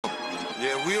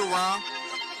Yeah, we around.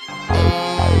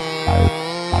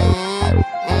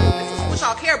 This is what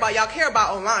y'all care about. Y'all care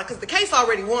about online because the case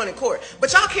already won in court.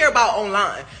 But y'all care about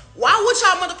online. Why would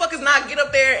y'all motherfuckers not get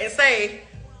up there and say,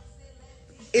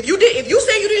 if you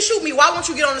say you didn't shoot me, why won't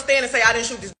you get on the stand and say I didn't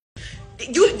shoot this?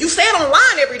 You say it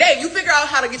online every day. You figure out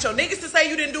how to get your niggas to say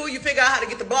you didn't do it. You figure out how to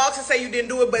get the blogs to say you didn't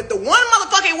do it. But the one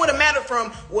motherfucker it would have mattered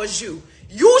from was you.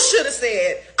 You should have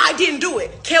said, I didn't do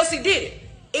it. Kelsey did it.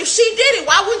 If she did it,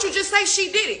 why wouldn't you just say she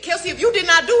did it? Kelsey, if you did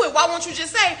not do it, why won't you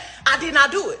just say, I did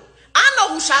not do it? I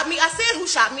know who shot me. I said who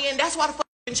shot me, and that's why the fuck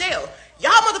in jail.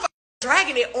 Y'all motherfuckers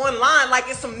dragging it online like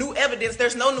it's some new evidence.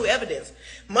 There's no new evidence.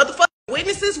 Motherfucking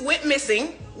witnesses went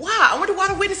missing. Why? I wonder why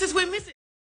the witnesses went missing.